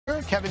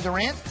Kevin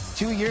Durant,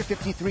 2-year,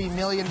 $53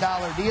 million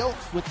deal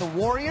with the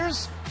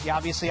Warriors. He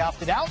obviously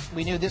opted out.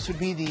 We knew this would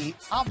be the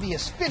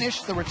obvious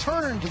finish, the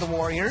return to the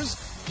Warriors.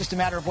 Just a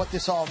matter of what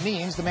this all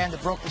means. The man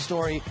that broke the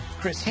story,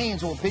 Chris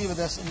Haynes, will be with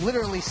us in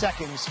literally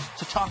seconds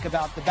to talk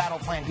about the battle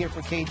plan here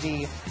for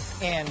KD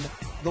and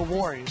the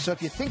Warriors. So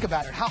if you think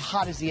about it, how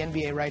hot is the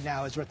NBA right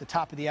now as we're at the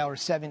top of the hour,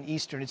 7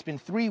 Eastern? It's been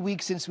 3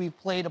 weeks since we've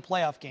played a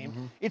playoff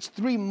game. It's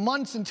 3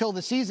 months until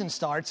the season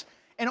starts.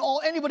 And all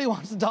anybody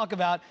wants to talk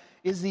about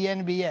is the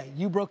NBA.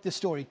 You broke this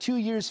story. 2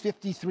 years,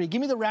 53.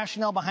 Give me the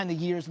rationale behind the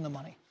years and the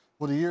money.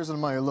 Well, the years and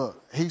the money,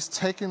 look, he's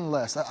taking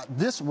less.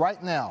 This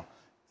right now,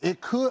 it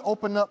could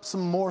open up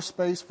some more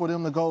space for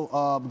them to go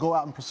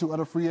out and pursue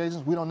other free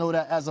agents. We don't know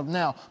that as of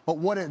now. But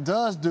what it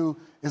does do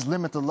is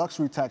limit the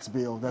luxury tax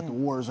bill that the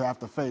Warriors have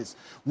to face,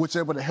 which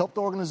are able to help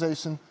the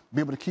organization be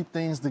able to keep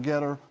things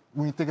together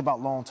when you think about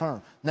long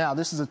term. Now,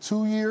 this is a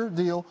 2-year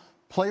deal,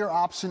 player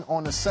option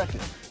on the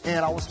second.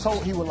 And I was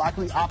told he would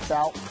likely opt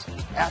out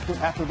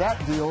after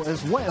that deal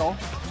as well.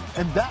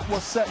 And that will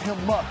set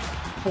him up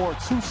for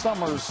 2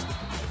 summers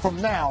from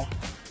now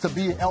to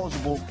be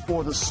eligible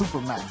for the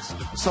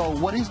Supermax. So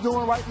what he's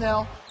doing right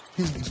now,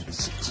 he's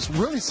just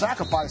really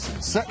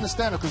sacrificing, setting the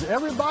standard, because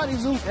everybody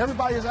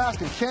is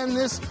asking, can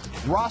this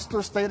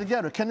roster stay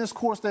together? Can this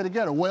core stay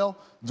together? Well,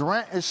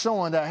 Durant is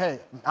showing that, hey,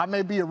 I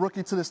may be a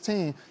rookie to this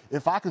team.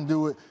 If I can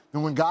do it,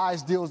 then when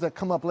deals that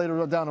come up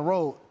later down the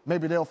road,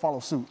 maybe they'll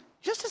follow suit.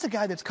 Just as a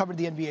guy that's covered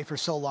the NBA for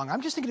so long,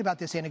 I'm just thinking about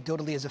this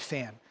anecdotally as a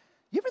fan.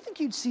 You ever think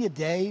you'd see a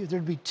day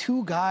there'd be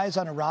 2 guys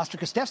on a roster?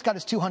 Because Steph's got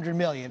his $200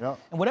 million. Yep.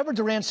 And whatever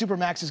Durant's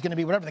Supermax is going to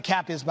be, whatever the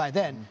cap is by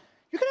then,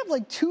 you're going to have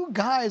like 2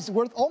 guys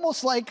worth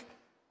almost like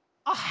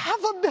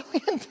 $500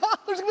 million.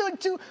 It's going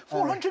to be like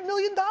 $400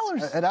 million.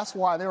 And that's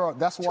why there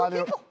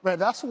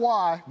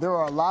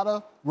are a lot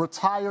of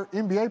retired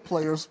NBA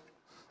players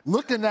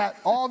looking at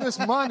all this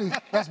money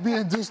that's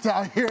being dished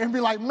out here and be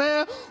like,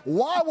 man,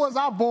 why was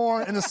I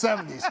born in the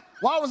 70s?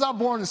 Why was I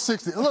born in the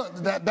 60s? Look,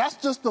 that's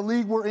just the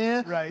league we're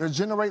in. Right. They're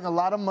generating a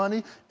lot of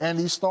money, and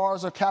these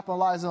stars are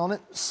capitalizing on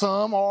it.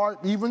 Some are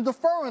even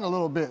deferring a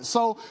little bit.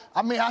 So,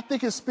 I mean, I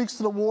think it speaks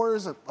to the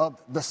Warriors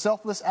of the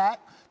selfless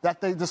act that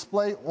they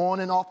display on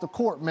and off the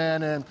court,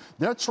 man, and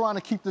they're trying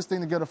to keep this thing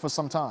together for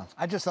some time.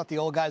 I just thought the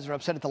old guys are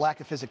upset at the lack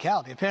of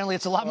physicality. Apparently,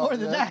 it's a lot more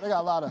than that. They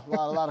got a lot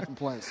of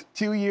complaints.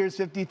 2 years,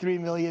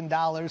 $53 million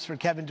for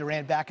Kevin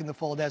Durant back in the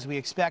fold as we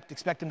expect.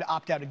 Expect him to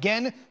opt out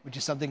again, which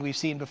is something we've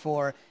seen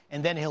before,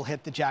 and then he'll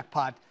hit the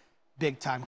jackpot big time.